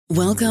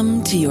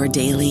Welcome to your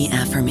daily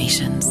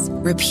affirmations.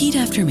 Repeat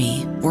after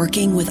me.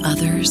 Working with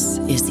others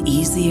is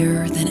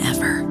easier than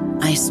ever.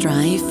 I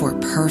strive for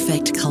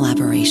perfect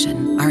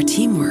collaboration. Our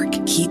teamwork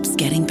keeps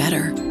getting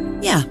better.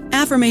 Yeah,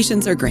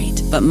 affirmations are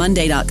great, but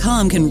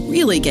Monday.com can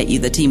really get you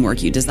the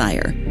teamwork you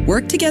desire.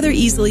 Work together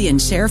easily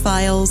and share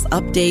files,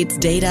 updates,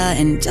 data,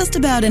 and just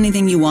about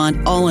anything you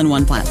want all in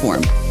one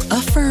platform.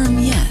 Affirm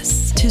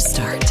yes to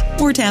start,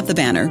 or tap the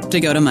banner to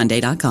go to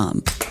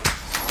Monday.com.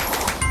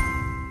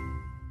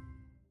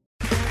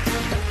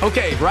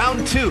 Okay,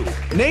 round two.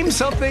 Name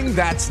something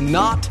that's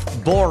not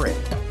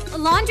boring. A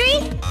laundry?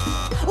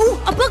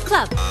 Ooh, a book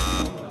club.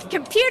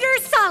 Computer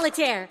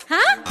solitaire,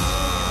 huh?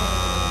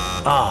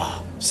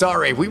 Ah,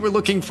 sorry, we were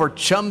looking for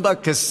Chumba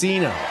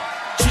Casino.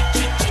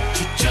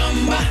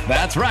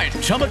 That's right,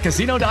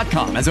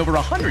 ChumbaCasino.com has over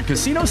 100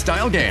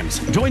 casino-style games.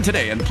 Join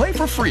today and play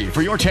for free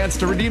for your chance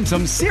to redeem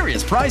some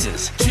serious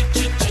prizes.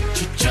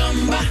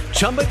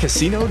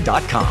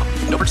 ChumbaCasino.com.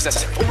 No purchase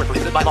necessary. Void where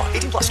prohibited by law.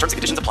 18+ terms and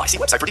conditions apply. See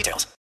website for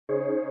details.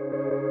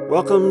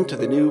 Welcome to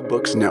the New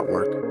Books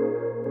Network.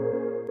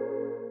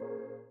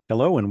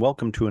 Hello, and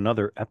welcome to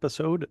another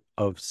episode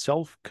of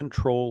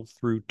Self-Control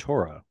Through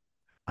Torah.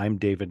 I'm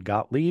David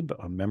Gottlieb,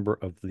 a member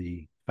of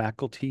the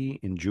faculty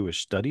in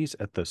Jewish Studies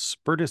at the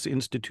Spertus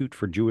Institute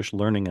for Jewish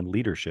Learning and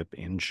Leadership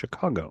in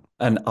Chicago.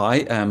 And I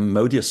am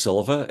Modia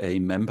Silva, a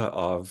member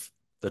of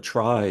the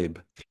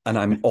tribe. And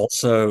I'm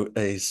also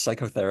a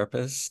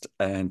psychotherapist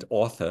and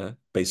author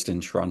based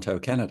in Toronto,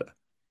 Canada.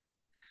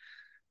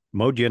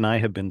 Modia and I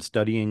have been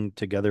studying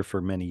together for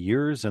many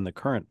years, and the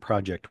current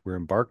project we're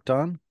embarked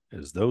on,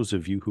 as those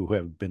of you who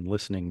have been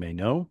listening may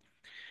know,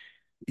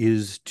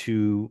 is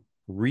to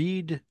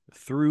read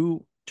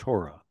through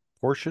Torah,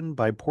 portion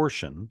by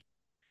portion,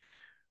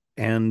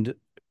 and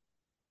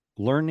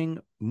learning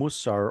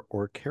Musar,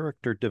 or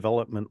character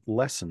development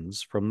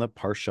lessons from the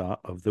Parsha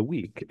of the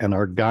week. And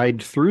our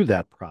guide through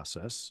that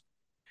process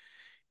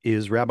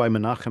is Rabbi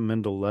Menachem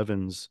Mendel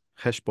Levin's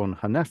Cheshbon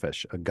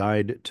HaNefesh, a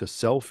guide to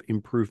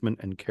self-improvement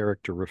and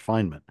character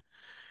refinement.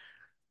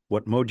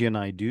 What Modia and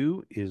I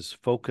do is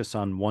focus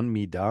on one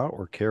midah,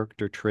 or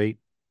character trait,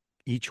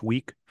 each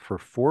week for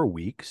 4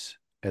 weeks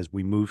as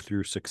we move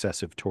through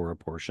successive Torah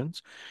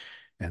portions.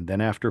 And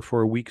then after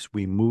 4 weeks,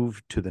 we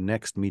move to the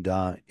next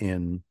midah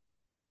in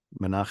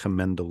Menachem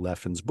Mendel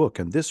Levin's book.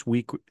 And this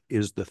week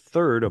is the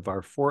third of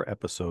our 4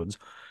 episodes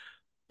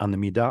on the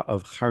midah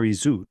of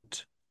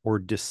harizut, or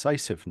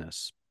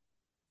decisiveness.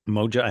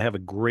 Modia, I have a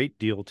great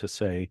deal to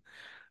say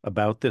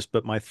about this,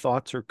 but my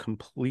thoughts are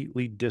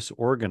completely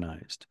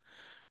disorganized.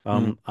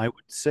 I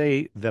would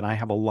say that I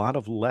have a lot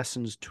of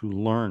lessons to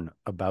learn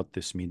about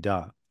this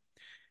midah.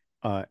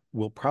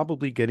 We'll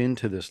probably get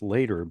into this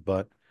later,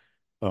 but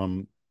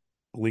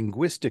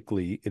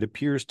linguistically, it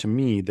appears to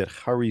me that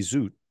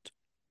harizut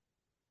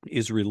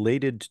is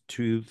related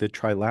to the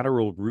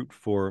trilateral root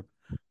for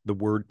the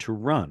word to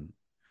run,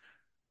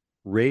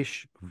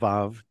 resh,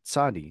 vav,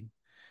 tzadi.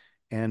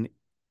 And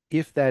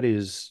if that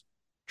is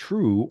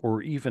true,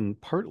 or even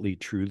partly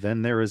true,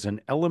 then there is an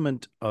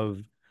element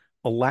of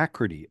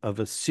alacrity, of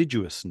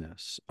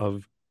assiduousness,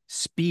 of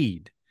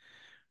speed.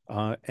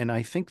 And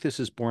I think this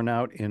is borne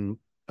out in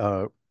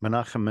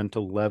Menachem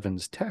Mendel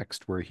Levin's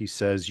text, where he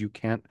says you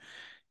can't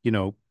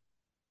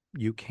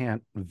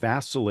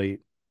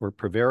vacillate or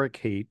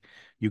prevaricate.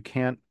 You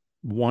can't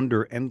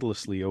wonder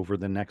endlessly over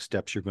the next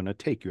steps you're going to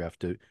take. You have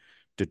to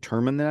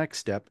determine the next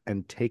step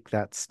and take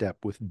that step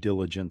with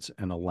diligence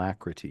and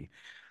alacrity.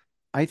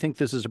 I think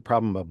this is a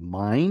problem of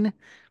mine,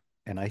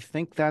 and I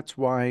think that's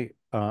why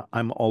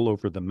I'm all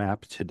over the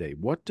map today.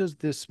 What does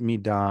this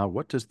midah,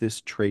 what does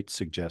this trait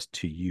suggest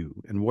to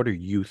you, and what are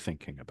you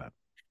thinking about?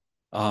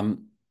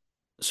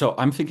 So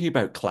I'm thinking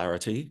about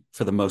clarity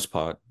for the most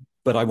part,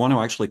 but I want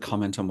to actually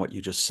comment on what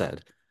you just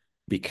said,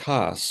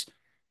 because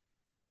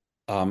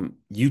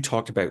you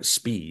talked about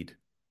speed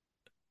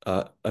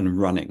and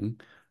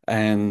running,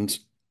 and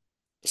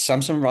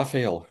Samson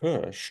Raphael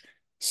Hirsch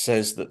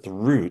says that the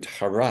root,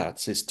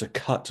 haratz, is to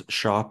cut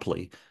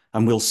sharply.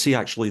 And we'll see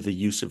actually the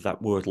use of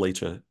that word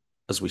later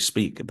as we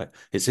speak.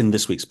 It's in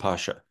this week's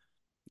Parsha,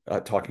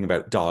 talking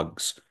about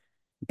dogs.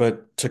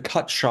 But to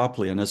cut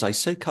sharply, and as I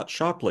say cut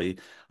sharply,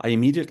 I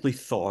immediately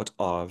thought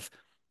of,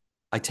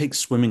 I take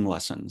swimming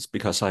lessons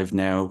because I've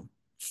now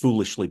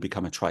foolishly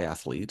become a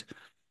triathlete.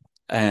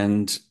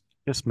 And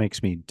this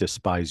makes me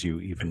despise you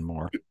even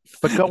more.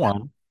 But go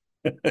on.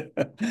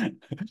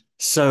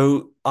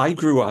 So I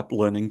grew up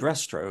learning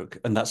breaststroke,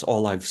 and that's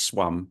all I've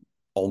swum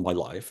all my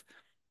life.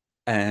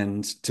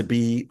 And to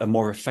be a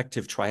more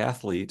effective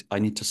triathlete, I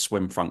need to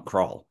swim front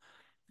crawl.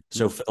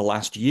 So for the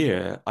last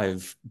year,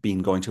 I've been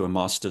going to a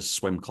master's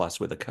swim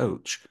class with a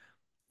coach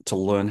to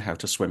learn how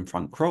to swim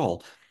front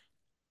crawl.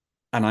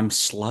 And I'm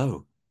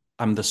slow.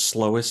 I'm the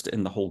slowest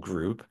in the whole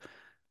group.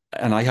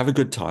 And I have a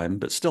good time,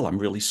 but still I'm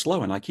really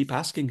slow. And I keep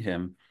asking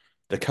him,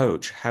 the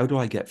coach, how do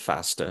I get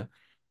faster?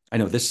 I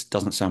know this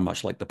doesn't sound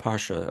much like the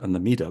Parsha and the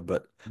Midah,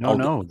 but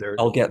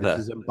I'll get there.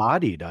 This is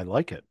embodied. I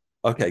like it.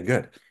 Okay,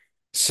 good.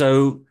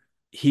 So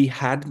he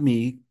had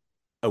me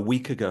a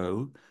week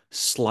ago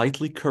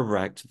slightly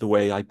correct the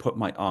way I put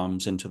my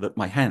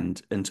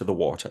hand into the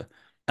water.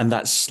 And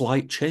that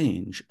slight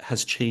change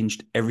has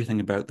changed everything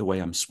about the way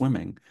I'm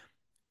swimming.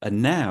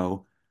 And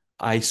now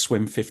I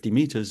swim 50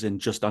 meters in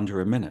just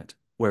under a minute.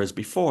 Whereas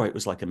before it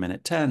was like a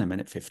minute 10, a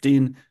minute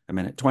 15, a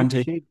minute You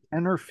 20, shave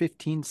 10 or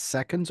 15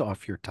 seconds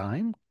off your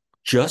time?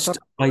 That's just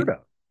unheard by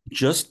of.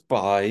 just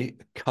by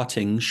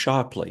cutting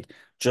sharply,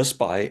 just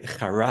by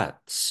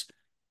harizut.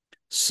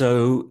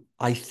 So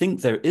I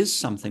think there is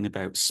something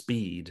about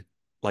speed,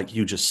 like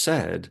you just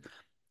said,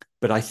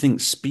 but I think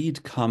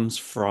speed comes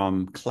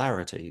from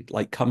clarity,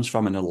 like comes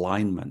from an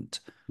alignment.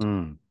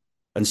 Hmm.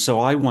 And so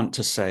I want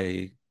to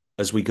say,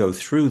 as we go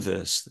through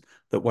this,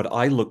 that what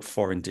I look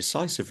for in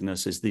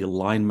decisiveness is the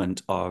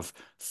alignment of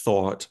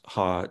thought,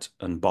 heart,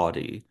 and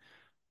body.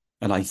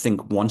 And I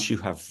think once you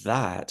have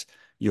that,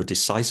 your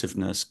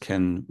decisiveness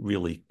can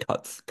really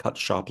cut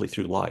sharply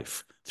through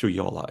life, through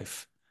your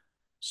life.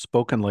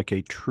 Spoken like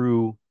a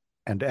true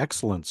and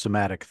excellent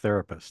somatic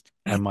therapist,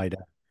 I might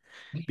add.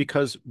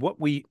 Because what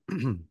we,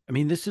 I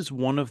mean, this is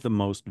one of the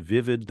most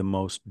vivid, the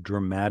most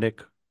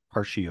dramatic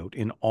parshiot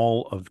in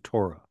all of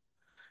Torah.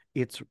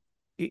 It's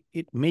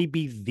it may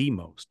be the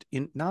most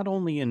in not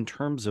only in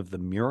terms of the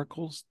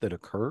miracles that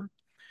occur,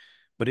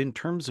 but in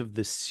terms of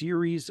the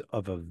series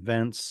of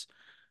events,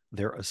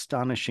 their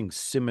astonishing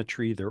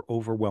symmetry, their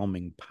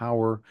overwhelming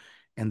power,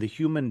 and the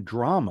human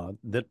drama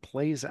that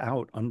plays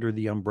out under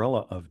the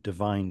umbrella of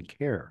divine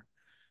care.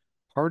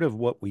 Part of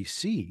what we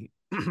see,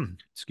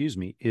 excuse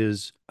me,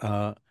 is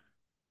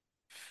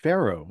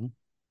Pharaoh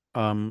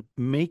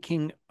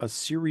making a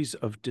series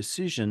of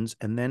decisions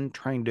and then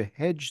trying to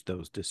hedge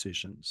those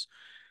decisions.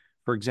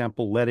 For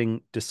example,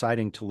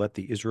 deciding to let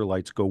the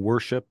Israelites go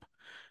worship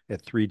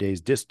at 3 days'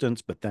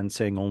 distance, but then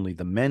saying only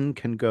the men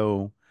can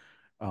go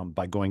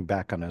by going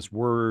back on his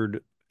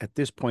word. At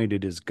this point,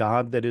 it is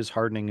God that is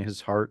hardening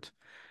his heart.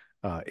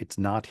 It's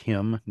not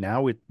him.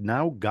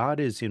 Now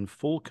God is in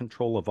full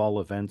control of all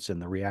events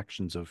and the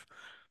reactions of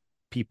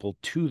people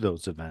to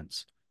those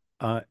events.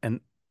 Uh,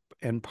 and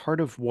and part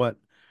of what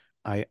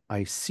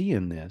I see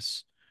in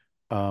this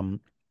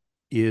um,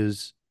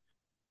 is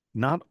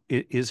not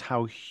is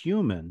how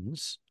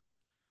humans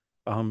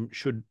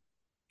should,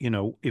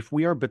 if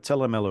we are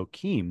B'Tselem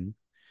Elohim,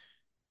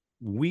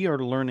 we are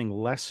learning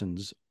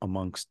lessons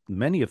amongst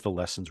many of the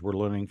lessons we're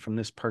learning from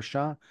this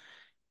parsha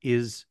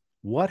is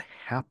what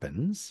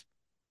happens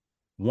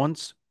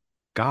once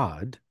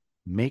God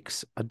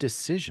makes a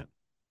decision.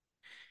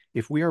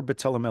 If we are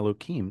B'Tselem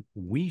Elohim,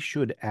 we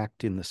should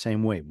act in the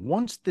same way.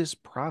 Once this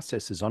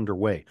process is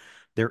underway,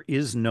 there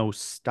is no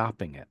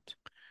stopping it.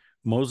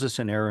 Moses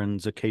and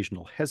Aaron's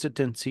occasional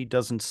hesitancy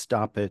doesn't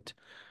stop it.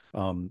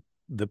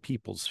 The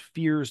people's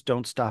fears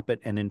don't stop it.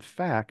 And in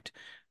fact,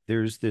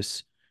 there's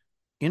this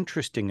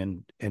interesting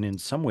and in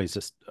some ways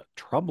a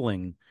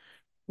troubling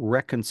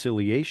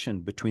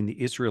reconciliation between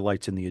the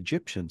Israelites and the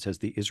Egyptians as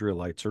the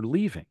Israelites are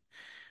leaving.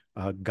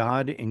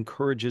 God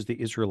encourages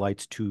the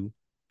Israelites to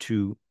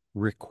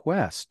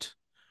request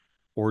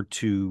or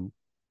to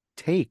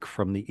take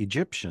from the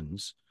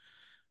Egyptians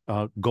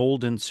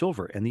gold and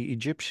silver, and the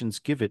Egyptians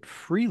give it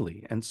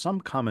freely. And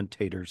some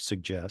commentators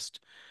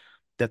suggest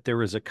that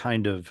there is a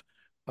kind of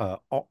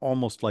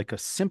almost like a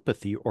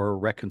sympathy or a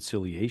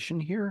reconciliation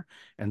here.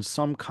 And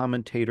some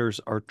commentators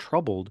are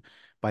troubled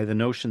by the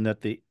notion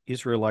that the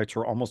Israelites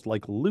are almost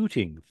like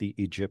looting the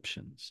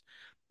Egyptians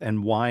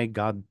and why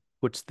God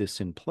puts this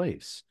in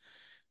place.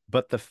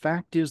 But the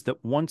fact is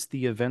that once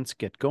the events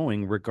get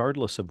going,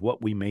 regardless of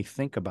what we may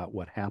think about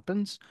what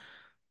happens,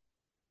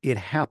 it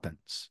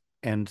happens.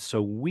 And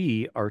so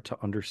we are to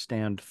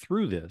understand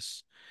through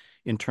this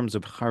in terms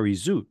of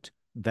harizut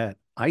that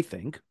I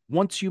think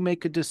once you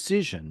make a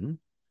decision,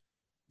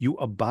 you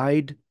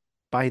abide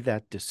by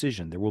that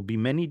decision. There will be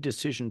many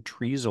decision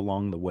trees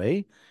along the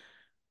way,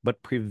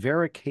 but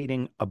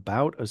prevaricating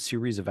about a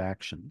series of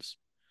actions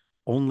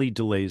only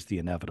delays the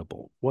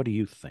inevitable. What do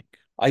you think?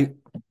 I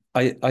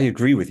I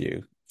agree with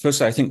you.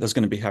 Firstly, I think there's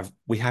going to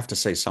we have to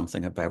say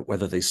something about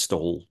whether they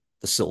stole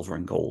the silver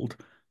and gold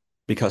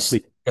because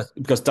Please.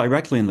 because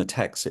directly in the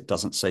text it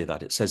doesn't say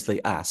that. It says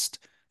they asked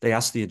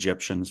the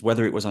Egyptians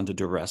whether it was under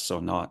duress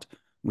or not.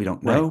 We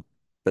don't Right, know,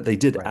 but they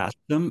did right, ask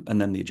them, and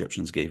then the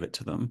Egyptians gave it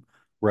to them,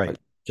 right, like,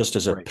 just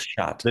as a right.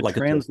 pshat, The like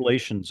a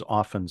translations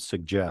often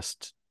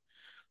suggest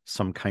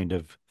some kind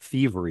of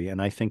thievery,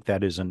 and I think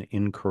that is an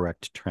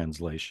incorrect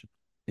translation.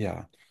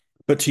 yeah.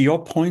 But to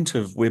your point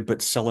of we're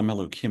but Selam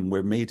Elohim,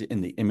 we're made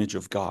in the image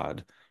of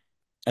God,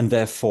 and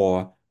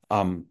therefore,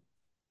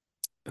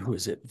 who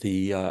is it?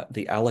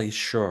 The Alley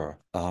Shur.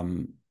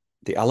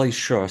 The Alley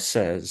Shur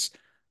says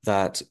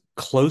that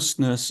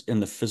closeness in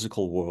the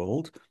physical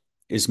world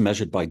is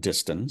measured by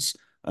distance,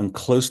 and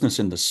closeness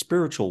in the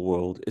spiritual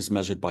world is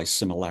measured by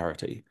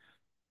similarity.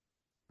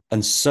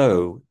 And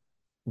so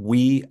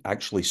we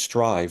actually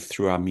strive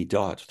through our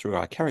midot, through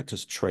our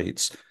character's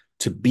traits,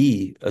 to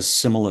be as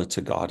similar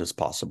to God as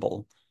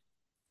possible.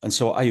 And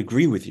so I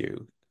agree with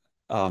you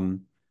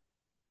um,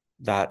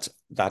 that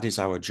that is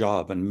our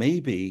job. And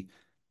maybe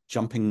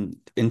jumping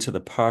into the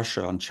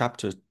Parsha on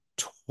chapter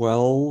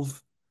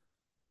 12,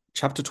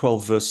 chapter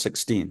 12, verse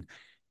 16.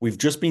 We've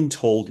just been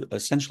told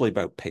essentially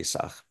about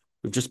Pesach.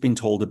 We've just been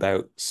told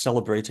about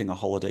celebrating a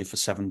holiday for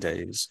 7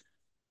 days.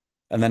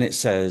 And then it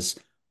says,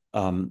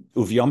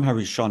 Uvyom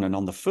Harishon, and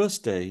on the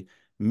first day,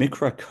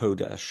 Mikra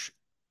Kodesh,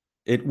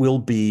 it'll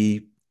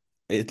be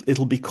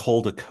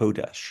called a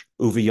Kodesh.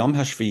 Uvyom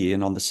Hashviyi,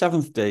 and on the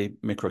seventh day,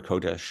 Mikra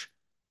Kodesh,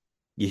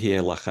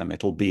 Yihir Lachem.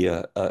 It'll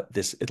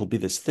be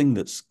this thing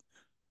that's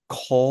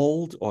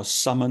called or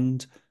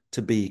summoned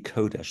to be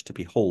Kodesh, to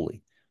be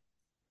holy.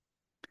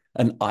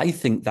 And I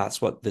think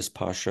that's what this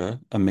Parsha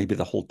and maybe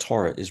the whole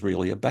Torah is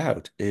really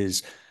about,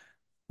 is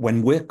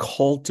when we're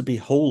called to be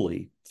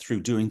holy through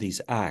doing these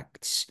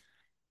acts,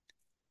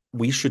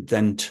 we should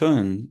then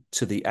turn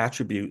to the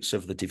attributes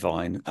of the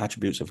divine,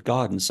 attributes of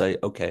God, and say,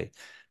 okay,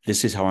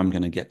 this is how I'm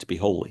going to get to be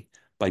holy,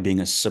 by being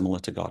as similar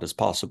to God as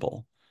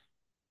possible.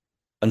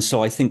 And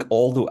so I think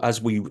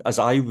as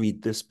I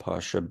read this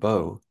Parsha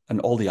Bo and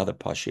all the other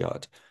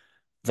Parshiot,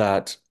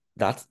 that's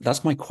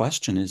my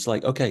question, is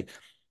like, okay,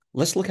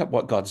 let's look at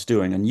what God's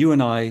doing. And you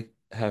and I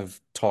have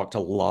talked a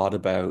lot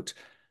about,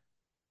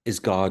 is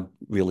God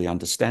really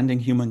understanding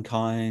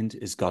humankind?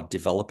 Is God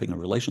developing a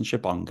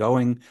relationship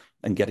ongoing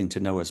and getting to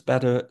know us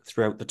better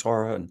throughout the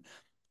Torah?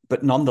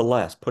 But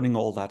nonetheless, putting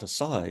all that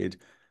aside,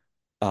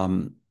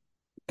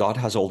 God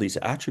has all these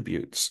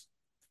attributes.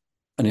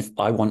 And if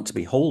I want to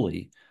be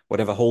holy,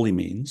 whatever holy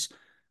means,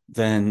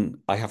 then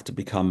I have to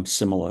become as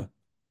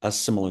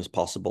similar as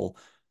possible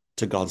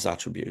to God's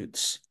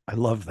attributes. I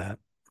love that.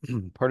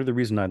 Part of the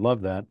reason I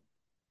love that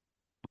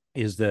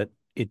is that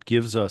it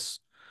gives us,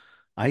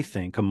 I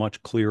think, a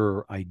much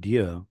clearer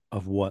idea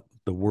of what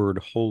the word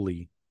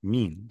holy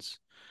means.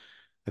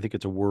 I think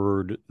it's a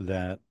word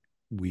that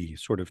we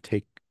sort of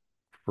take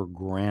for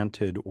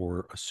granted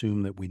or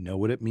assume that we know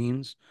what it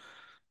means.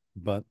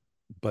 But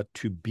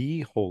to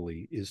be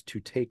holy is to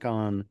take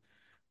on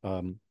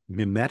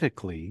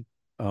mimetically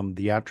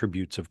the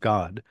attributes of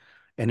God,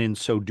 and in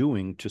so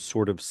doing, to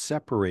sort of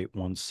separate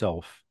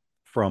oneself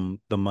from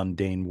the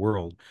mundane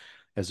world.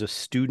 As a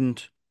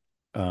student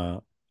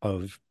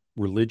of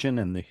religion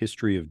and the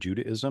history of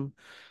Judaism,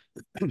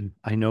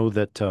 I know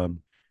that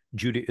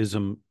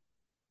Judaism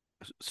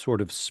sort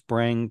of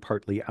sprang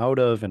partly out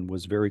of and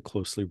was very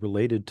closely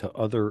related to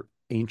other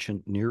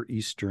ancient Near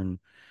Eastern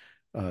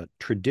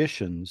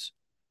traditions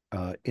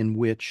in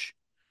which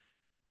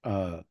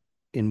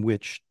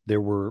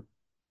there were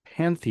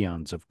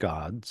pantheons of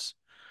gods.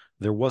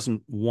 There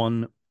wasn't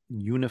one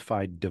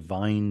unified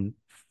divine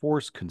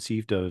force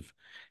conceived of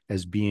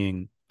as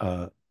being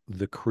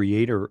the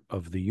creator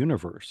of the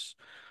universe.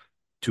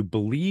 To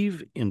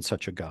believe in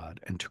such a God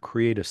and to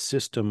create a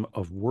system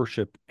of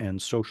worship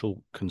and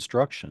social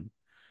construction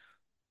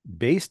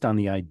based on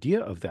the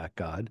idea of that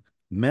God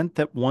meant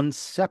that one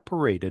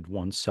separated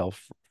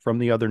oneself from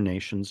the other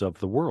nations of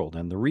the world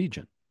and the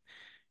region.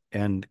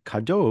 And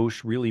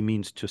kadosh really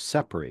means to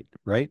separate,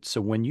 right? So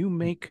when you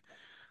make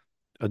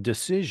a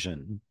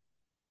decision,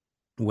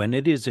 when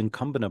it is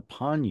incumbent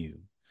upon you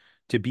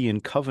to be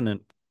in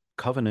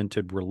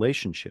covenanted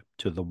relationship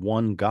to the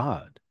one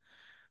God,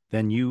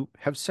 then you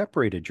have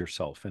separated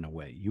yourself in a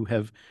way. You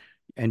have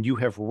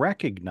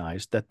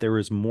recognized that there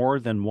is more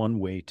than one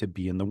way to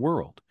be in the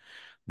world.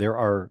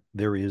 There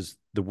is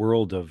the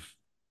world of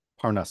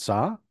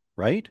Parnassah,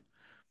 right?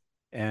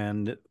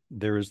 And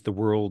there is the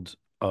world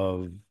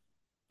of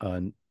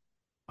the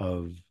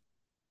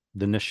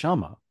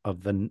neshama,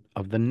 of the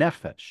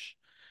nefesh.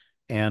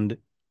 And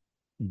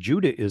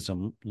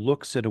Judaism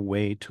looks at a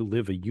way to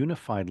live a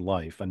unified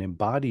life, an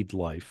embodied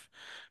life,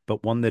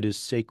 but one that is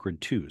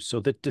sacred too. So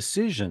that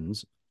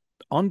decisions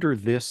under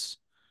this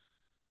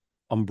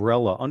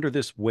umbrella, under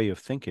this way of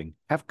thinking,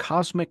 have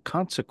cosmic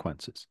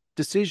consequences.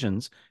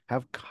 Decisions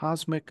have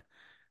cosmic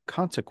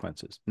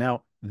consequences.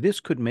 Now,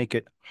 this could make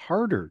it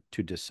harder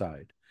to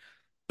decide,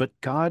 but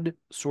God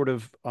sort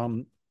of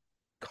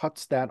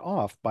cuts that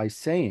off by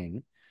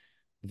saying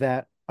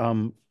that,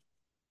 and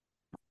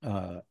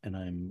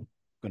I'm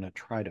going to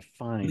try to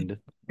find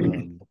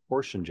the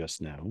portion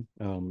just now.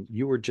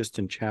 You were just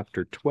in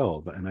chapter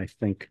 12, and I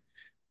think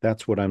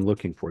that's what I'm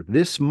looking for.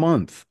 This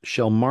month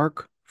shall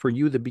mark for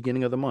you the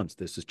beginning of the months.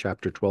 This is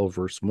chapter 12,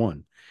 verse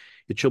 1.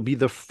 It shall be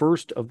the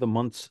first of the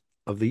months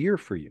of the year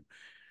for you.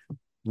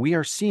 We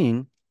are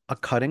seeing a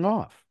cutting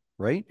off,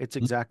 right? It's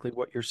exactly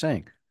what you're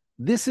saying.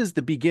 This is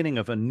the beginning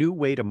of a new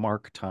way to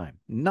mark time.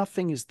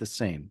 Nothing is the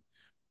same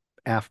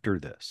after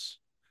this.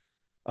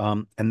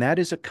 And that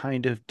is a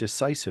kind of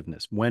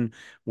decisiveness. When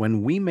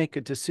we make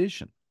a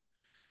decision,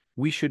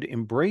 we should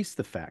embrace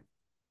the fact,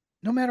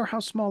 no matter how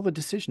small the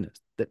decision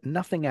is, that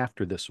nothing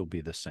after this will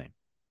be the same.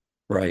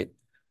 Right.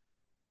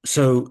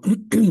 So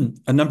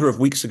a number of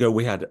weeks ago,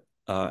 we had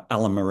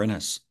Alan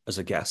Marinas as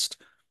a guest.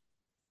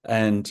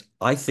 And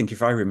I think,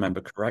 if I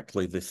remember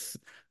correctly,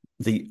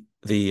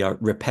 the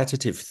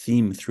repetitive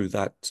theme through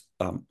that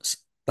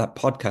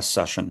podcast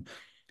session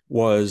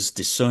was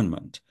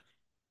discernment.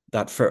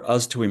 That for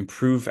us to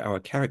improve our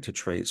character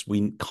traits,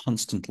 we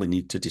constantly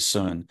need to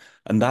discern.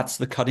 And that's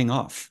the cutting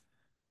off.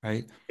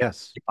 right?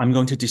 Yes. I'm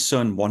going to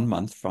discern 1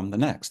 month from the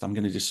next. I'm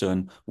going to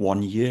discern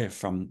 1 year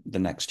from the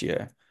next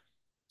year.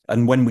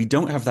 And when we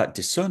don't have that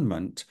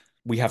discernment,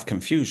 we have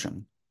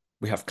confusion,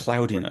 we have Right.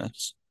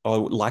 cloudiness,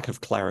 or lack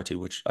of clarity,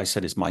 which I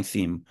said is my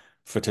theme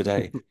for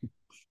today.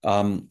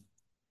 Um,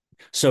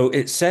 so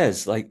it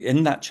says, like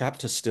in that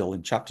chapter, still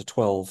in chapter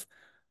 12,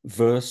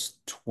 verse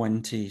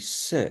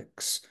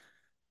 26,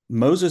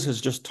 Moses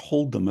has just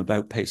told them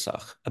about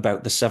Pesach,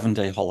 about the 7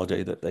 day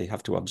holiday that they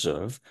have to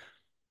observe.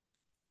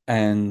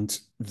 And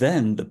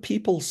then the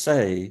people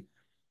say,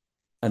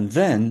 and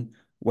then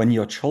when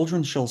your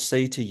children shall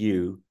say to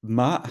you,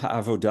 Ma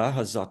ha'avodah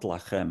hazat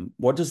lachem,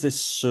 what does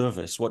this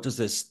service, what does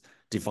this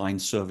divine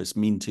service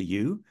mean to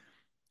you?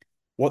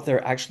 What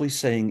they're actually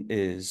saying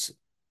is,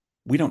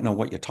 we don't know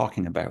what you're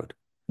talking about.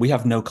 We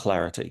have no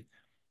clarity.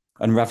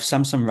 And Rav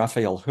Samson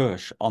Raphael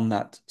Hirsch on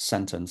that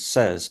sentence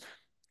says,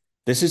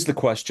 this is the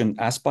question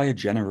asked by a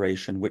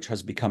generation which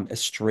has become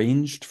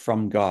estranged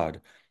from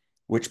God,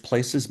 which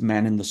places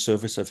man in the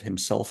service of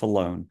himself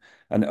alone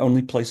and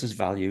only places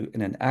value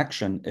in an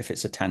action if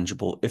it's a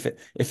tangible, if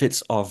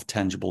it's of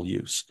tangible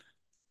use.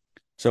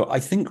 So I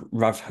think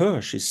Rav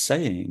Hirsch is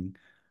saying,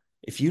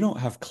 if you don't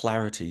have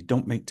clarity,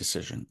 don't make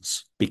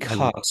decisions I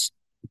love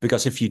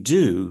because if you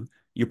do,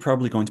 you're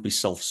probably going to be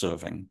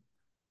self-serving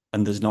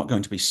and there's not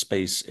going to be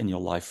space in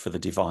your life for the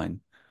divine.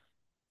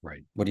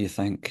 right. What do you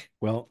think?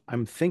 Well,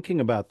 I'm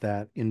thinking about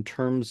that in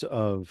terms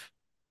of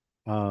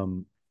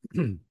um,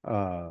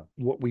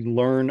 what we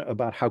learn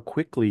about how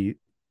quickly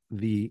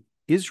the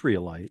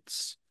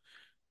Israelites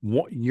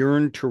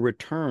yearn to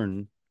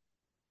return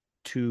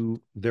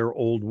to their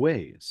old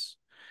ways.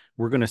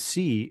 We're going to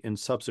see in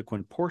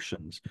subsequent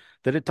portions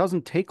that it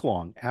doesn't take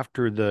long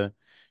after the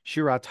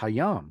Shirat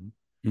Hayam,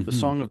 the Mm-hmm.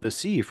 Song of the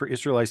Sea, for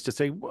Israelites to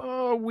say,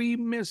 whoa, we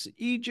miss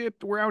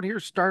Egypt. We're out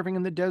here starving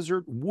in the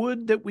desert.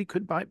 Would that we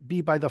could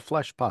be by the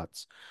flesh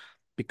pots,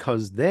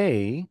 because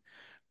they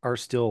are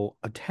still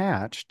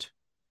attached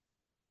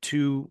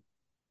to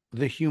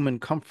the human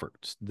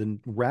comforts. The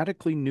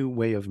radically new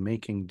way of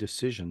making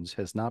decisions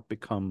has not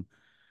become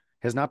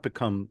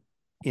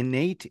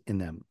innate in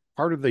them.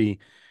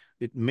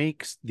 It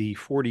makes the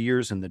 40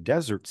 years in the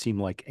desert seem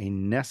like a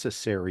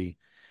necessary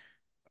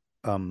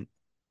um,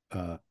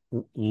 uh,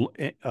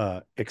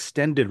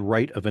 extended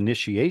rite of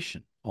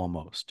initiation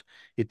almost.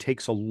 It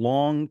takes a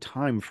long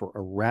time for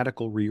a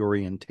radical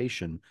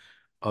reorientation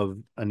of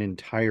an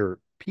entire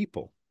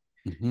people.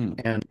 Mm-hmm.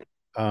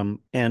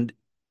 And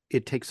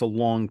it takes a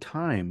long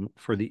time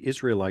for the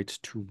Israelites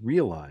to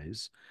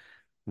realize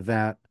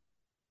that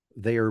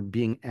they are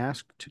being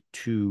asked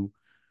to,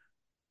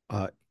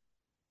 uh,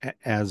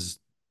 as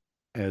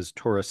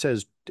Torah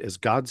says, as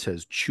God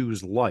says,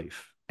 choose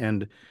life.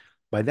 And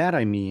by that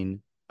I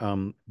mean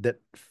that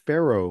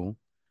Pharaoh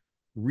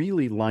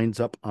really lines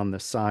up on the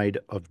side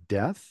of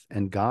death,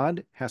 and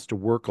God has to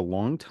work a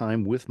long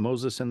time with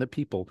Moses and the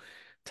people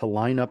to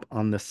line up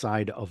on the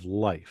side of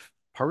life.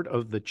 Part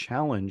of the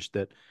challenge,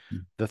 that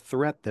the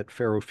threat that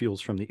Pharaoh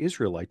feels from the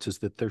Israelites, is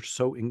that they're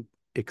so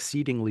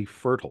exceedingly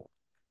fertile.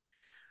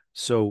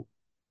 So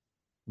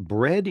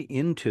bred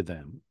into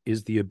them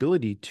is the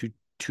ability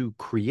to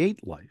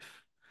create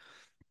life,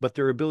 but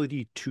their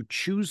ability to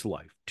choose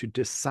life, to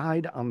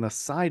decide on the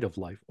side of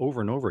life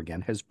over and over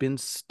again, has been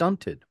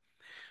stunted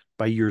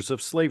by years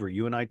of slavery.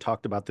 You and I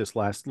talked about this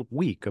last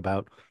week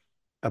about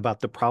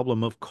the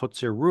problem of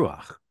kotzer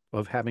ruach,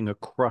 of having a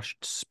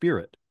crushed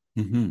spirit.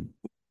 Mm-hmm.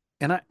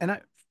 And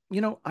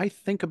I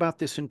think about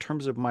this in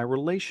terms of my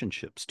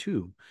relationships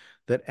too,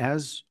 that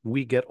as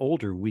we get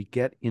older, we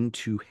get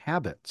into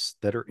habits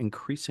that are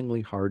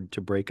increasingly hard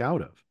to break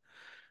out of.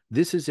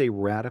 This is a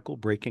radical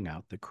breaking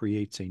out that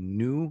creates a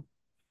new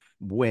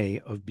way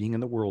of being in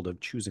the world,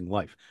 of choosing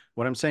life.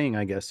 What I'm saying,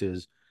 I guess,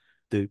 is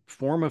the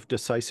form of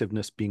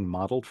decisiveness being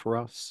modeled for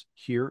us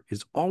here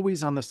is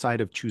always on the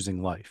side of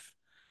choosing life,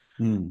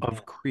 Mm.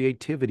 of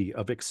creativity,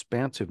 of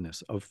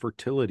expansiveness, of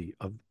fertility,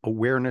 of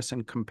awareness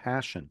and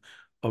compassion,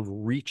 of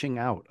reaching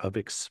out, of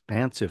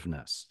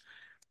expansiveness.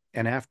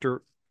 And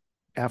after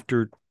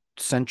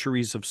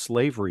centuries of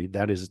slavery,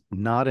 that is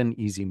not an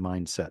easy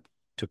mindset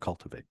to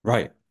cultivate.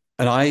 Right.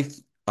 And I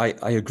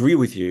agree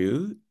with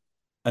you.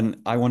 And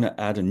I want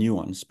to add a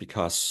nuance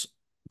because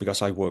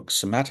I work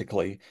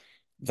somatically,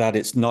 that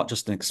it's not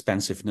just an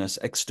expansiveness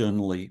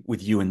externally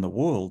with you in the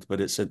world,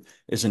 but it's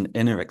an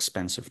inner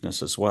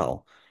expansiveness as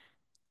well.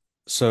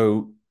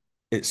 So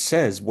it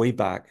says way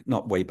back,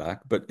 not way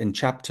back, but in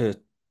chapter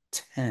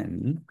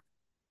 10,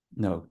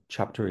 no,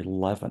 chapter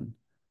 11.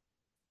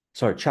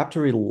 Sorry,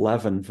 chapter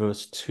 11,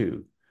 verse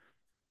 2.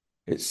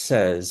 It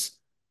says,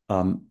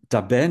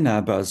 Daber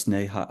na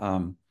ba'aznei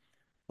ha'am,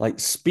 like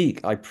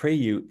speak, I pray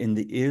you, in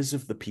the ears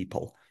of the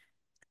people.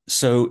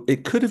 So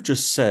it could have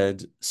just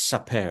said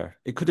saper.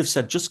 It could have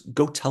said just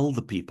go tell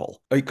the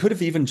people. Or it could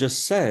have even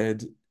just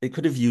said, it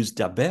could have used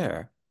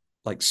daber,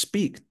 like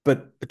speak,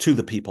 but to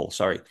the people,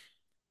 sorry.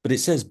 But it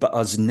says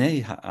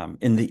ba'aznei ha'am,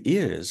 in the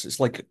ears.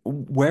 It's like,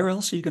 where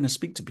else are you going to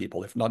speak to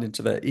people if not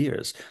into their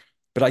ears?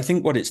 But I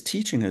think what it's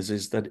teaching us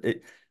is that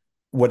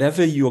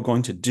whatever you're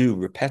going to do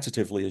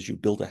repetitively as you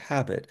build a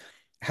habit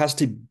has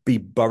to be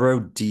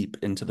burrowed deep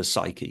into the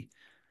psyche.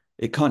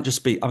 It can't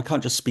just be, I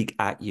can't just speak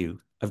at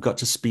you. I've got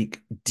to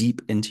speak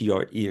deep into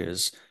your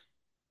ears.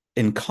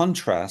 In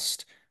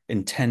contrast,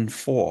 in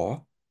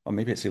 10:4, or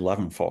maybe it's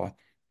 11:4,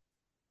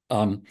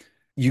 um,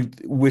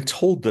 we're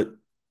told that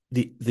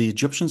the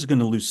Egyptians are going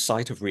to lose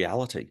sight of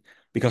reality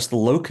because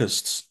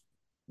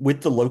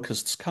with the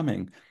locusts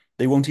coming,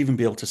 they won't even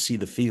be able to see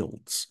the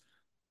fields.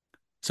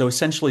 So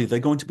essentially, they're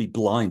going to be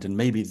blind, and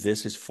maybe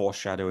this is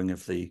foreshadowing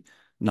of the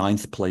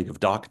ninth plague of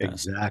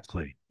darkness.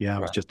 Exactly. Yeah, I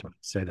was Right. just about to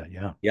say that.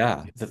 Yeah.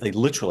 Yeah, Yeah. that they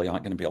literally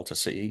aren't going to be able to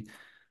see.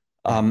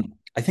 Right.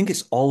 I think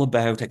it's all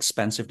about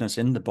expansiveness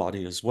in the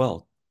body as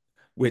well,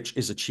 which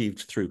is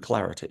achieved through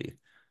clarity.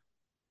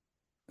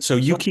 So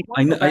you So keep,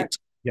 I want to go back.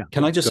 Yeah.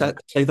 can I just Go ahead.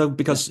 say though, Yeah.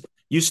 because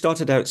you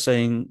started out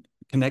saying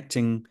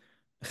connecting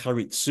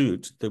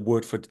harizut, the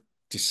word for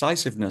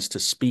decisiveness, to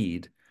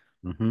speed,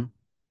 Hmm.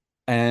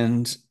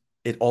 and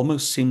it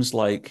almost seems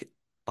like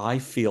I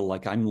feel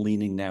like I'm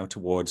leaning now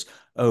towards,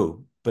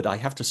 oh, but I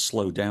have to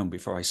slow down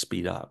before I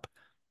speed up.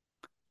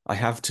 I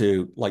have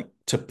to like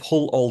to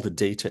pull all the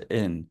data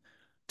in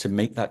to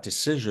make that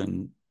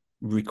decision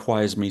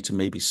requires me to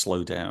maybe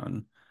slow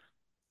down.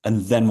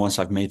 And then once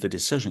I've made the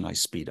decision, I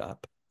speed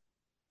up.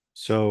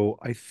 So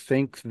I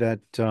think that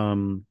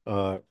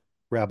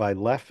Rabbi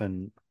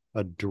Leffen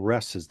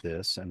addresses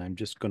this, and I'm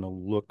just going to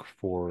look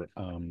for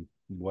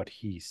what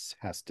he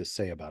has to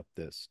say about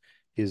this.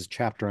 His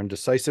chapter on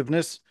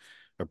decisiveness,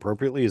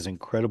 appropriately, is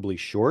incredibly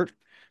short,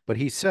 but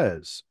he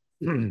says,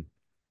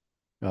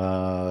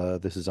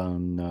 this is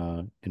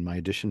on in my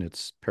edition,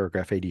 it's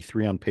paragraph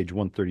 83 on page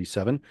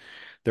 137.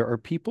 There are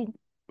people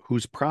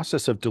whose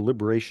process of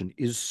deliberation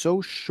is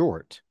so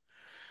short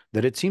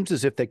that it seems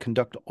as if they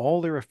conduct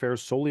all their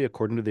affairs solely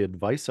according to the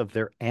advice of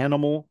their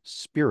animal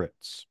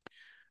spirits.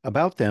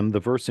 About them, the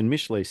verse in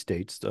Mishle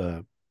states,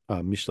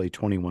 Mishle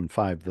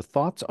 21:5, the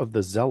thoughts of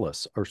the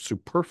zealous are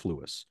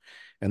superfluous,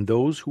 and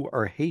those who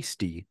are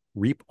hasty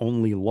reap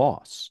only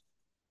loss.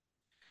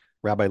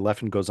 Rabbi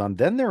Leffen goes on,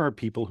 then there are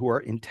people who are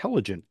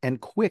intelligent and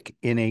quick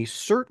in a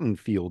certain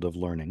field of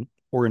learning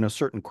or in a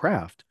certain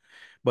craft,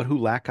 but who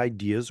lack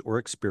ideas or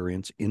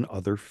experience in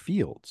other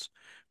fields.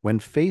 When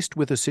faced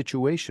with a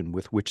situation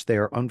with which they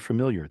are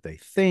unfamiliar, they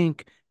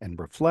think and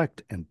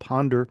reflect and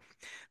ponder.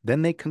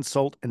 Then they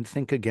consult and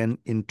think again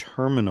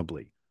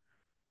interminably.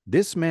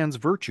 This man's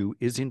virtue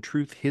is in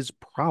truth his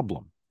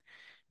problem.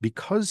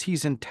 Because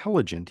he's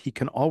intelligent, he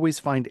can always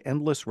find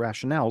endless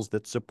rationales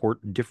that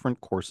support different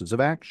courses of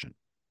action.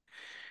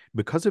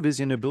 Because of his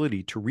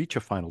inability to reach a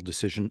final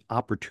decision,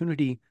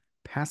 opportunity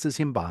passes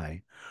him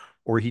by,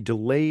 or he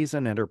delays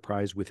an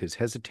enterprise with his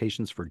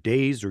hesitations for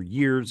days or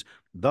years,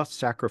 thus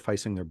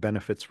sacrificing their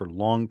benefits for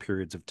long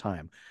periods of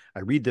time.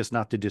 I read this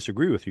not to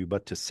disagree with you,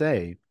 but to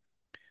say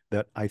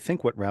that I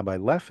think what Rabbi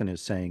Leffen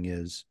is saying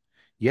is,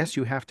 yes,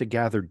 you have to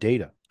gather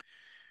data,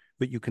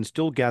 but you can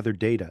still gather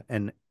data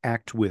and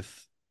act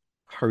with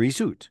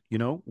harizut,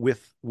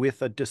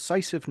 with a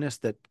decisiveness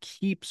that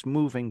keeps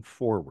moving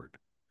forward.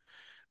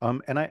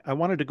 And I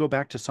wanted to go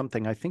back to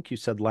something I think you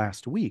said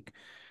last week.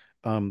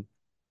 Um,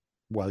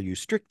 while you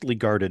strictly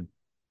guarded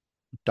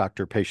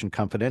doctor-patient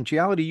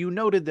confidentiality, you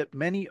noted that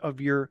many of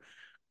your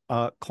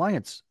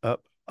clients,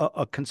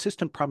 a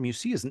consistent problem you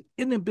see is an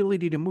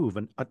inability to move,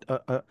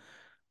 a,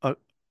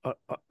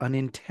 an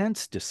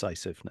intense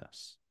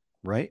decisiveness,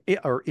 right?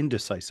 Or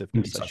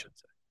indecisiveness, I should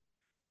say.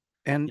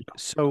 And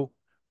so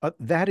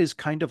that is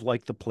kind of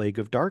like the plague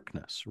of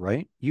darkness,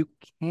 right? You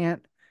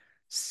can't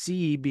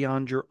see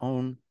beyond your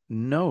own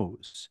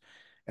nose.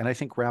 And I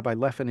think Rabbi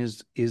Leffen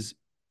is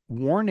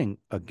warning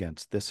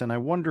against this. And I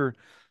wonder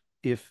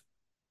if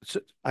so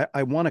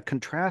I want to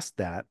contrast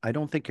that. I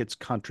don't think it's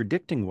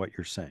contradicting what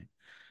you're saying.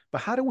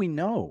 But how do we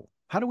know?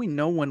 How do we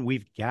know when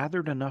we've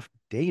gathered enough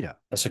data?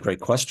 That's a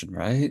great question,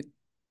 right?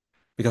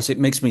 Because it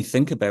makes me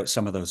think about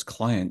some of those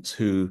clients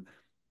who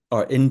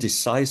are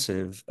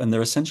indecisive and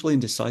they're essentially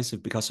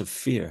indecisive because of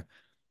fear.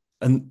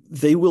 And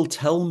they will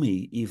tell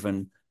me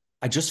even,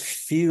 I just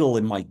feel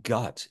in my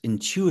gut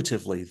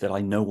intuitively that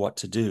I know what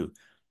to do.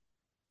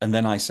 And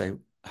then I say,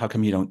 how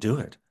come you don't do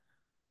it?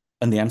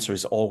 And the answer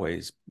is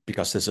always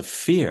because there's a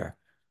fear.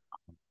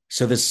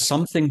 So there's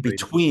something Great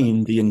insight.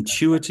 between the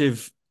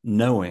intuitive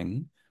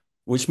knowing,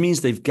 which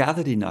means they've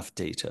gathered enough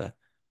data,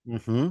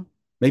 Mm-hmm.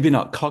 maybe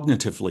not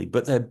cognitively,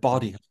 but their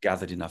body has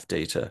gathered enough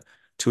data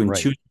to Right.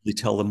 intuitively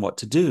tell them what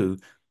to do.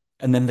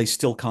 And then they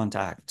still can't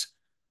act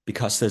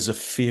because there's a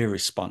fear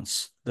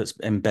response that's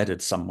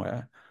embedded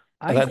somewhere.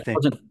 And I that think,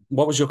 wasn't,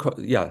 what was your,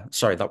 yeah,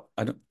 sorry, that,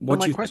 I don't, well, what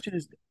my do you think? question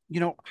is,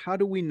 how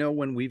do we know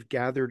when we've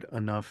gathered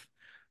enough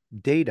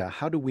data?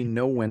 How do we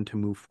know when to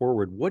move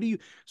forward?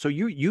 So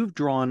you've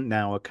drawn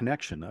now a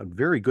connection, a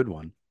very good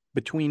one,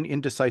 between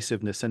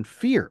indecisiveness and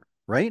fear,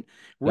 right?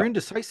 We're Yeah.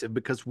 indecisive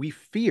because we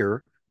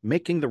fear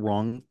making the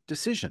wrong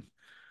decision.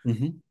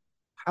 Hmm.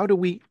 How do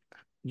we,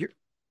 you're,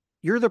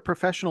 you're the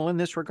professional in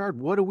this regard.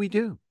 What do we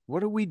do? What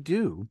do we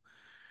do?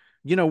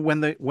 When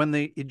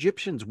the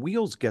Egyptians'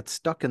 wheels get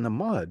stuck in the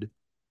mud,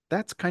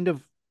 that's kind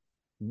of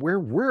where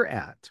we're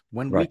at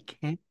when we Right.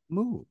 can't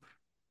move.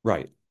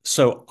 Right.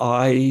 So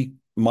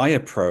my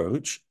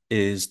approach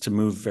is to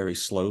move very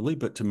slowly,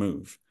 but to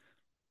move.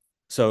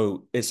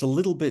 So it's a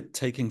little bit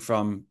taking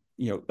from,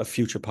 a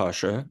future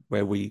parsha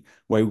where we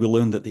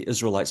learn that the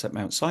Israelites at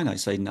Mount Sinai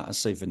say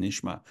Na'aseh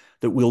v'nishma,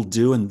 that we'll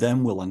do and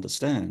then we'll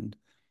understand.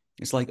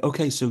 It's like,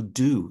 okay, so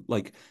do,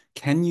 like,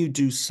 can you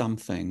do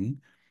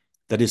something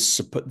that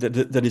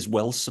is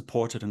well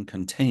supported and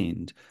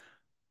contained,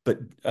 but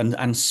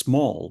and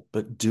small,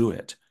 but do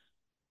it.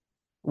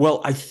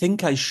 Well, I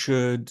think I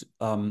should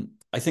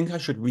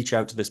reach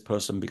out to this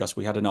person because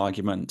we had an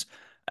argument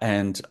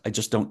and I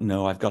just don't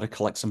know. I've got to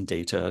collect some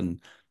data.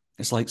 And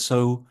it's like,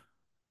 so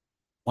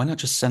why not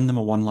just send them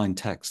a one-line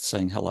text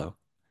saying hello,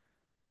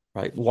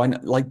 right? Why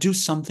not like do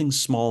something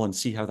small and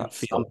see how Do that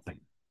feels? something.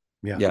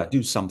 Yeah. Yeah,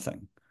 do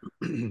something.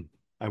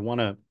 I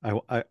wanna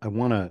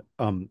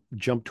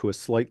jump to a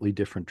slightly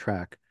different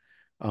track.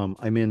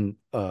 I'm in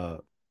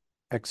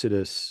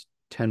Exodus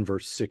 10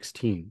 verse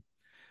 16.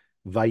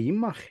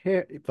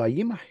 Vayimaher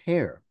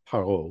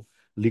Paro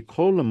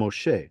likol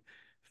Moshe.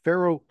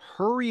 Pharaoh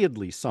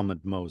hurriedly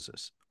summoned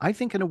Moses. I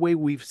think in a way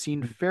we've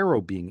seen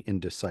Pharaoh being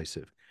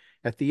indecisive.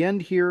 At the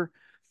end here,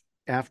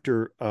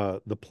 after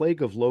the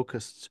plague of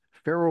locusts,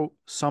 Pharaoh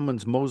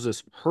summons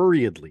Moses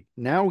hurriedly.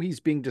 Now he's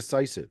being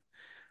decisive.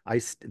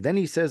 Then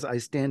he says, I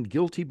stand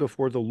guilty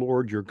before the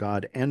Lord your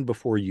God and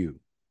before you.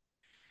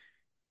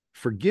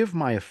 Forgive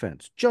my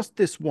offense just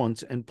this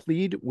once and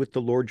plead with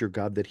the Lord your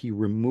God that he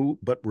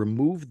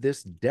remove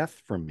this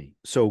death from me.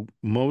 So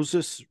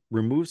Moses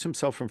removes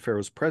himself from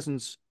Pharaoh's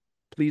presence,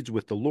 pleads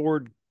with the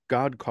Lord.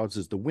 God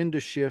causes the wind to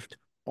shift.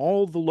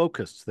 All the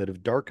locusts that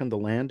have darkened the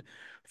land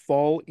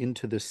fall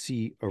into the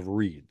sea of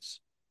reeds.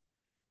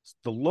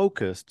 The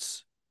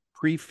locusts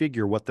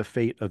prefigure what the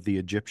fate of the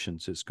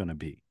Egyptians is going to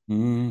be.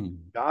 Mm.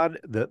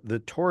 The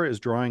Torah is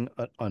drawing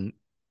an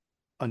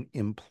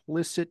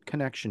implicit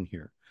connection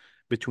here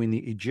between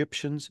the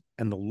Egyptians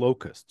and the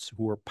locusts,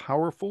 who are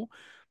powerful,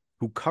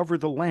 who cover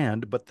the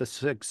land, but the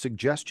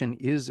suggestion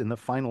is in the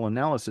final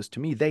analysis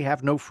to me, they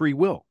have no free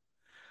will.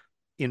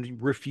 In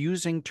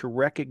refusing to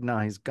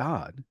recognize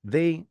God,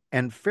 they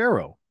and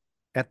Pharaoh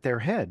at their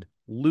head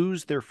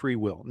lose their free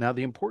will. Now,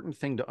 the important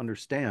thing to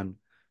understand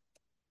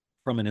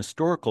from an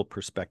historical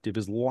perspective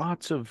is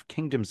lots of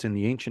kingdoms in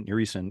the ancient Near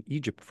East, and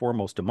Egypt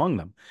foremost among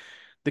them,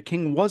 the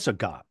king was a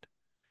god.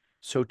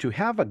 So to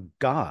have a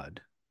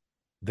god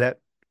that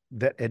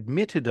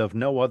admitted of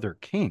no other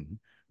king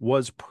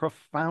was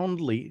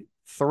profoundly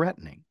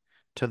threatening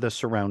to the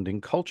surrounding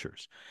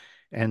cultures.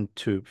 And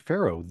to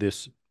Pharaoh,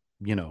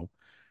 you know,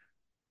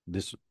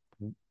 this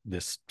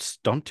this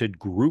stunted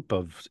group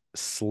of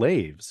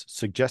slaves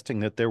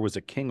suggesting that there was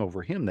a king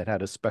over him that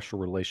had a special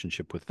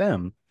relationship with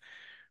them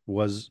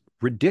was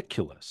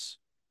ridiculous.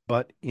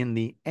 But in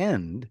the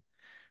end,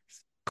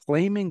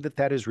 claiming that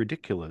that is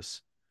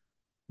ridiculous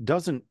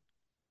doesn't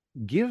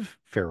give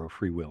Pharaoh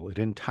free will. It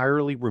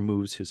entirely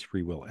removes his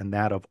free will and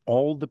that of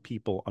all the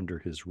people under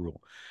his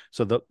rule.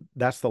 So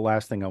that's the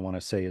last thing I want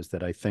to say is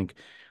that I think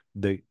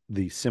the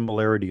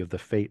similarity of the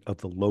fate of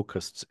the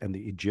locusts and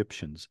the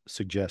Egyptians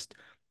suggest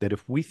that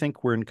if we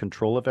think we're in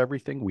control of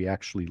everything, we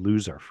actually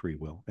lose our free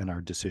will and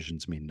our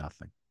decisions mean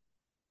nothing.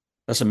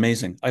 That's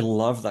amazing. I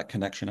love that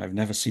connection. I've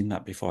never seen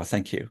that before.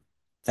 Thank you.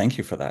 Thank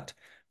you for that.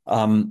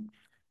 Um,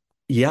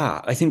 yeah,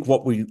 I think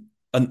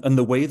and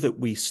the way that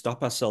we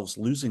stop ourselves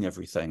losing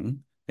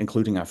everything,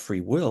 including our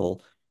free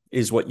will,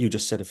 is what you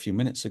just said a few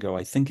minutes ago.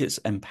 I think it's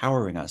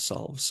empowering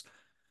ourselves.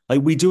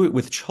 Like we do it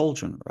with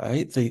children,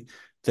 right?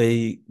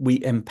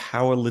 We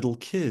empower little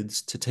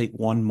kids to take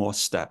one more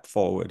step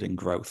forward in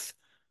growth.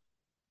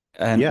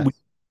 And Yes,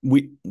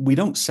 we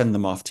don't send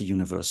them off to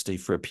university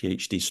for a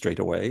PhD straight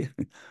away.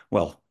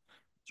 Well,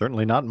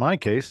 certainly not in my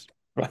case.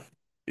 right.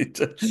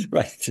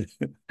 Right.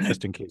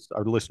 Just in case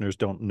our listeners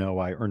don't know,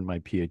 I earned my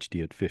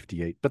PhD at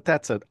 58, but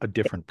that's a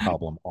different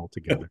problem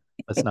altogether.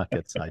 Let's not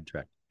get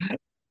sidetracked.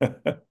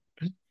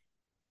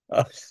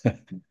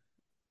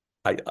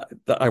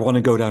 I want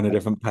to go down a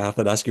different path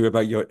and ask you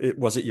about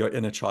was it your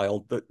inner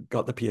child that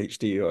got the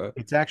PhD or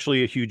It's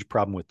actually a huge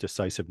problem with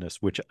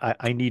decisiveness, which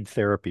I need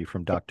therapy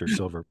from Dr.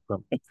 Silver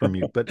from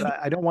you. But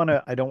I don't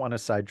want to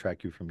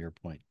sidetrack you from your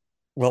point.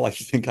 well, I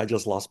think I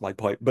just lost my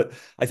point. But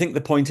I think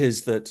the point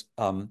is that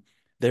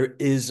there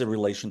is a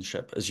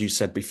relationship, as you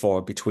said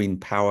before, between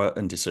power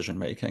and decision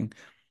making,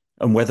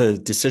 and whether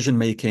decision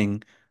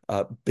making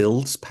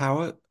builds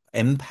power,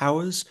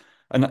 empowers,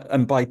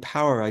 and by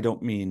power I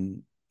don't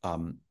mean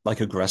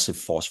like aggressive,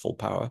 forceful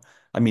power.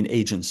 I mean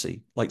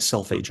agency, like Hmm.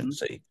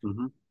 self-agency.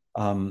 Hmm.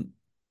 Um,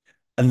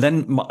 and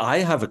then I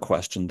have a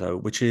question though,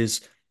 which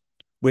is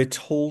we're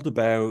told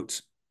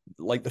about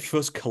like the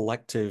first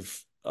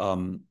collective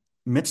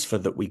mitzvah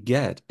that we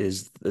get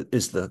is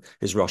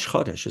Rosh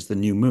Chodesh, is the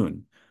new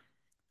moon.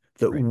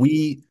 That Right.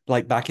 we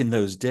like back in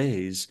those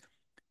days,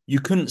 you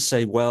couldn't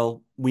say,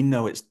 well, we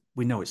know it's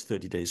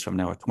 30 days from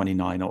now or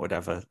 29 or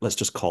whatever. Let's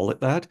just call it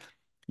that.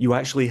 You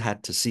actually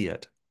had to see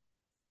it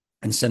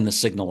and send the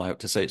signal out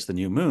to say it's the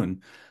new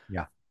moon.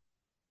 Yeah.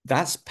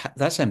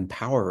 That's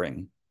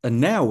empowering. And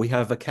now we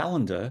have a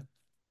calendar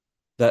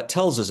that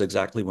tells us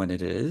exactly when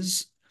it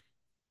is.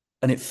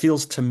 And it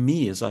feels to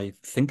me, as I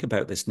think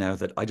about this now,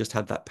 that I just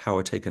had that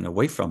power taken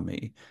away from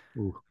me.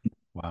 Ooh,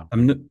 wow.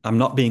 I'm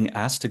not being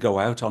asked to go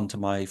out onto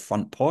my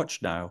front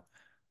porch now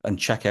and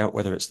check out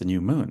whether it's the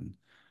new moon.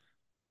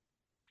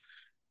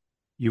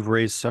 You've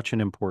raised such an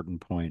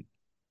important point,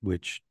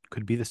 which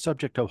could be the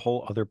subject of a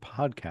whole other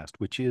podcast,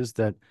 which is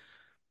that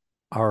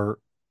our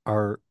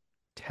our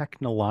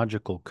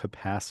technological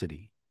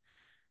capacity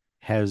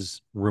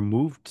has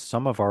removed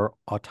some of our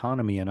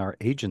autonomy and our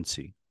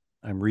agency.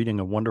 I'm reading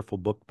a wonderful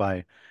book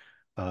by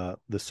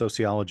the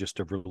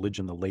sociologist of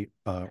religion, the late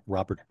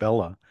Robert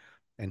Bellah,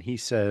 and he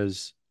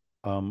says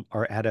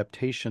our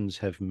adaptations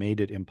have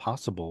made it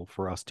impossible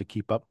for us to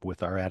keep up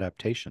with our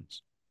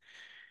adaptations.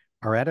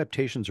 Our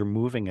adaptations are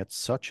moving at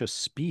such a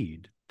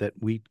speed that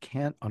we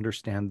can't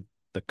understand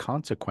the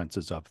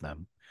consequences of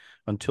them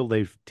until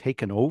they've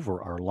taken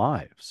over our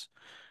lives.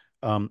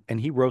 And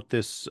he wrote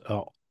this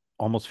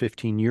almost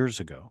 15 years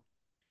ago.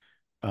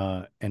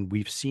 And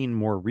we've seen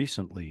more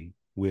recently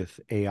with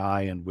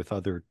AI and with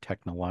other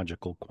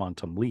technological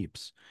quantum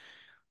leaps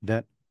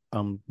that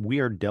we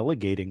are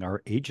delegating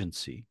our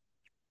agency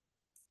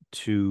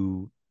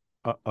to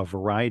a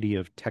variety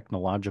of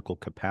technological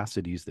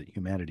capacities that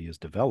humanity has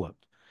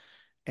developed.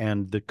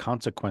 And the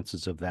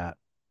consequences of that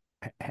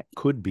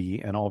could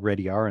be, and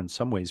already are in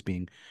some ways,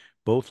 being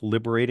both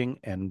liberating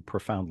and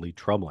profoundly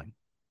troubling.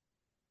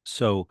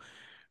 So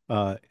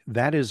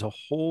that is a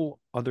whole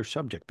other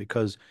subject,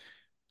 because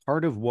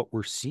part of what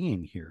we're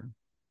seeing here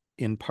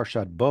in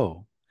Parshat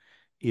Bo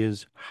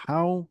is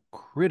how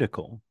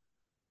critical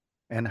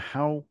and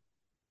how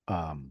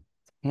um,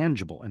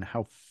 tangible and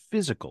how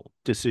physical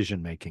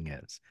decision making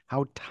is,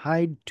 how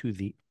tied to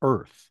the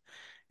earth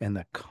and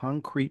the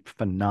concrete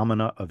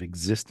phenomena of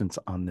existence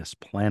on this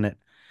planet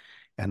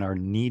and our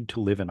need to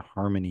live in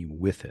harmony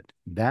with it.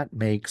 That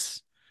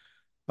makes,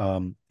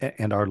 and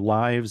our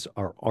lives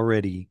are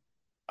already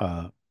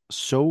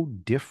so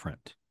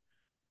different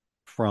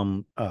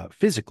from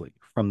physically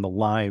from the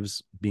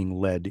lives being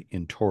led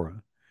in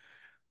Torah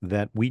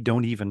that we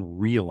don't even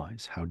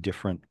realize how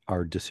different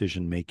our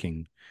decision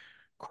making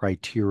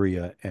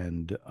criteria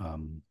and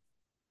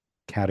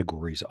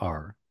categories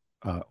are.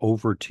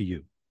 Over to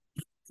you.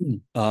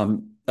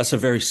 That's a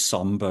very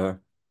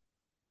somber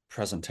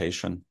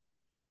presentation.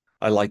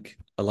 I like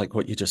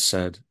what you just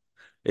said.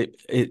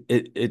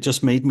 It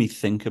just made me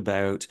think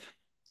about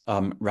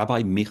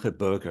Rabbi Micha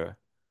Berger,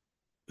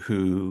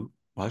 who,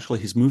 well, actually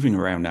he's moving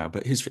around now,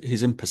 but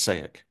he's in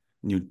Passaic,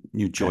 New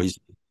Okay.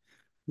 Jersey.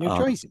 New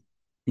Um, Jersey.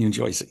 New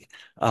Jersey.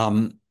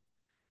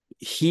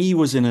 He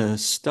was in a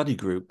study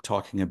group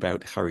talking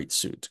about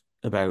harizut,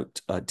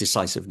 about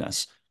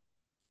decisiveness.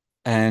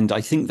 And I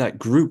think that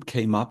group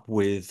came up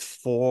with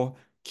four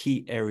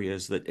key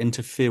areas that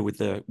interfere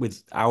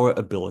with our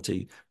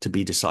ability to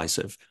be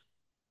decisive.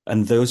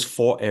 And those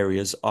four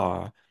areas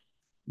are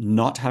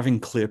not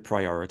having clear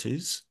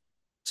priorities.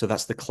 So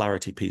that's the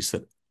clarity piece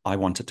that I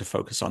wanted to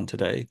focus on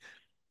today.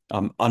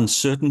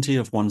 Uncertainty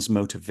of one's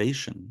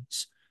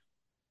motivations,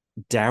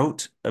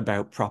 doubt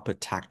about proper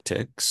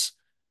tactics,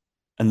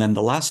 and then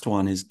the last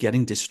one is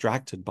getting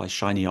distracted by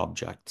shiny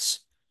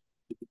objects.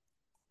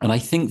 And I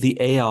think the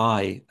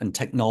AI and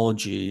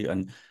technology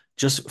and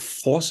just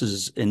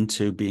forces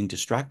into being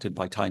distracted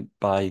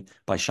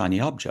by shiny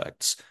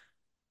objects.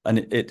 And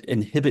it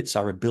inhibits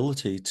our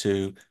ability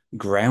to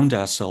ground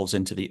ourselves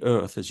into the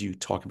earth, as you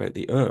talk about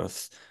the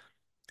earth,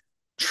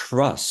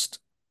 trust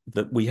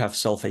that we have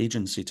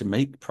self-agency to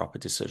make proper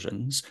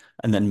decisions,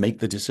 and then make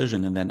the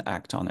decision and then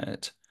act on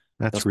it.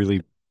 That's That's, really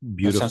that sounds,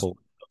 beautiful.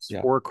 Those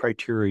yeah. four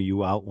criteria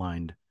you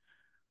outlined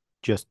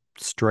just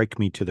strike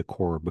me to the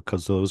core,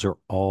 because those are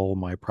all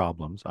my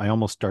problems. I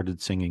almost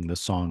started singing the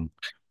song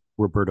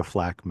Roberta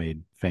Flack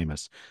made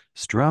famous,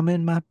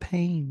 strumming my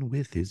pain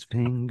with his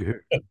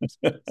fingers,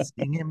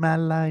 singing my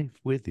life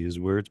with his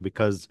words,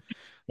 because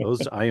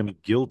those, I am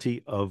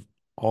guilty of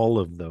all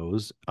of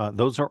those.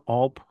 Those are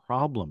all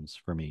problems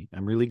for me.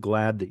 I'm really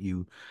glad that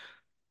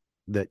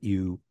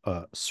you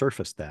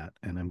surfaced that,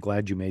 and I'm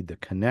glad you made the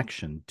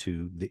connection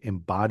to the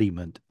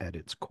embodiment at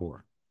its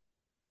core.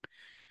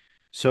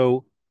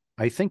 So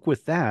I think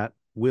with that,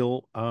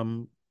 we'll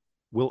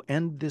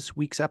end this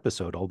week's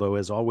episode. Although,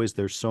 as always,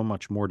 there's so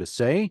much more to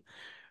say.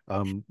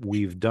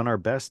 We've done our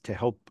best to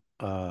help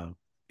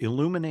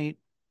illuminate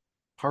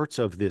parts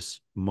of this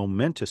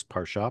momentous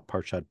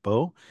Parshat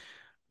Bo,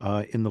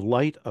 in the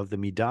light of the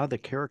midah, the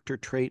character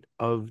trait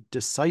of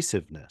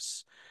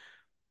decisiveness.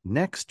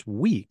 Next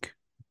week,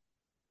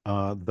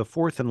 the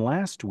fourth and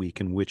last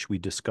week in which we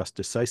discuss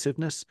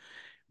decisiveness,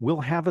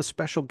 we'll have a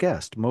special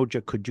guest.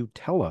 Moja, could you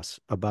tell us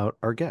about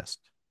our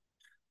guest?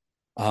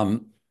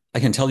 Um, I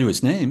can tell you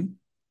his name.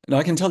 No,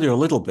 I can tell you a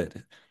little bit.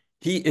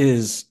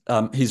 He's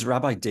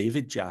Rabbi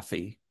David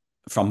Jaffe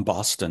from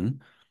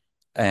Boston.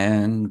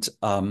 And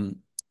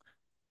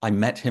I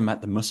met him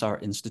at the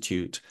Musar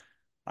Institute,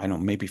 I don't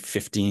know, maybe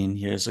 15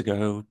 years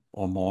ago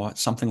or more,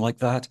 something like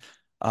that.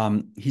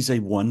 He's a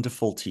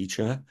wonderful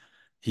teacher.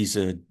 He's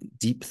a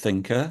deep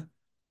thinker.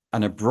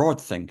 and a broad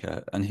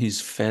thinker, and he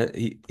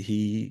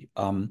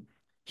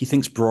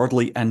thinks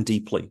broadly and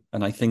deeply,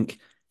 and I think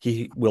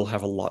he will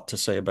have a lot to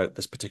say about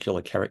this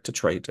particular character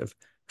trait of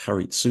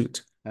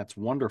harizut. That's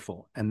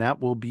wonderful. And that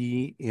will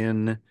be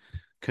in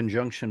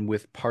conjunction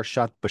with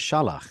Parshat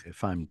Bashalach,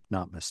 if I'm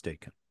not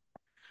mistaken.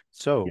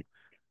 So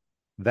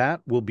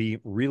that will be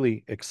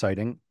really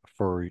exciting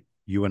for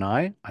you and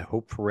I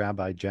hope for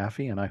Rabbi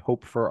Jaffe, and I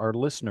hope for our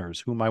listeners,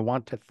 whom I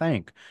want to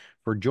thank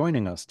for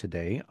joining us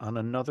today on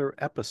another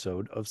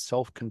episode of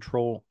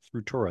Self-Control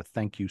Through Torah.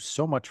 Thank you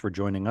so much for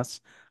joining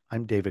us.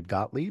 I'm David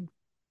Gottlieb.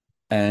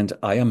 And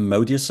I am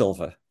Modia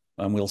Silva,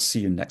 and we'll see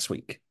you next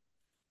week.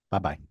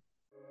 Bye-bye.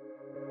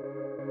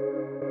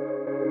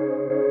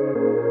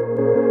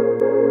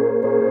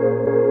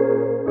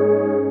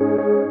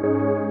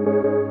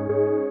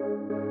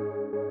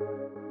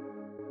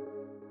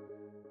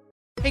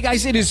 Hey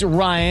guys, it is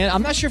Ryan.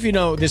 I'm not sure if you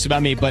know this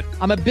about me, but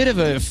I'm a bit of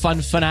a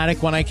fun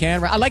fanatic when I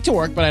can. I like to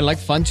work, but I like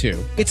fun too.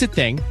 It's a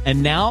thing.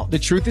 And now the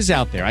truth is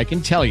out there. I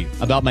can tell you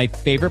about my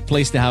favorite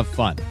place to have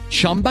fun.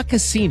 Chumba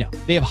Casino.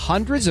 They have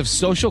hundreds of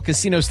social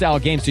casino style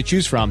games to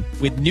choose from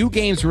with new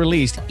games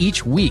released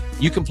each week.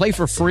 You can play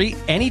for free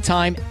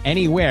anytime,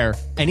 anywhere.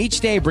 And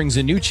each day brings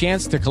a new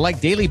chance to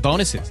collect daily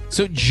bonuses.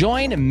 So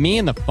join me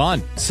in the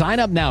fun. Sign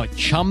up now at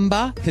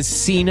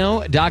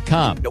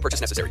ChumbaCasino.com. No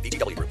purchase necessary.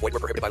 VGW Group. Void where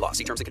prohibited by law.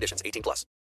 See terms and conditions. 18+.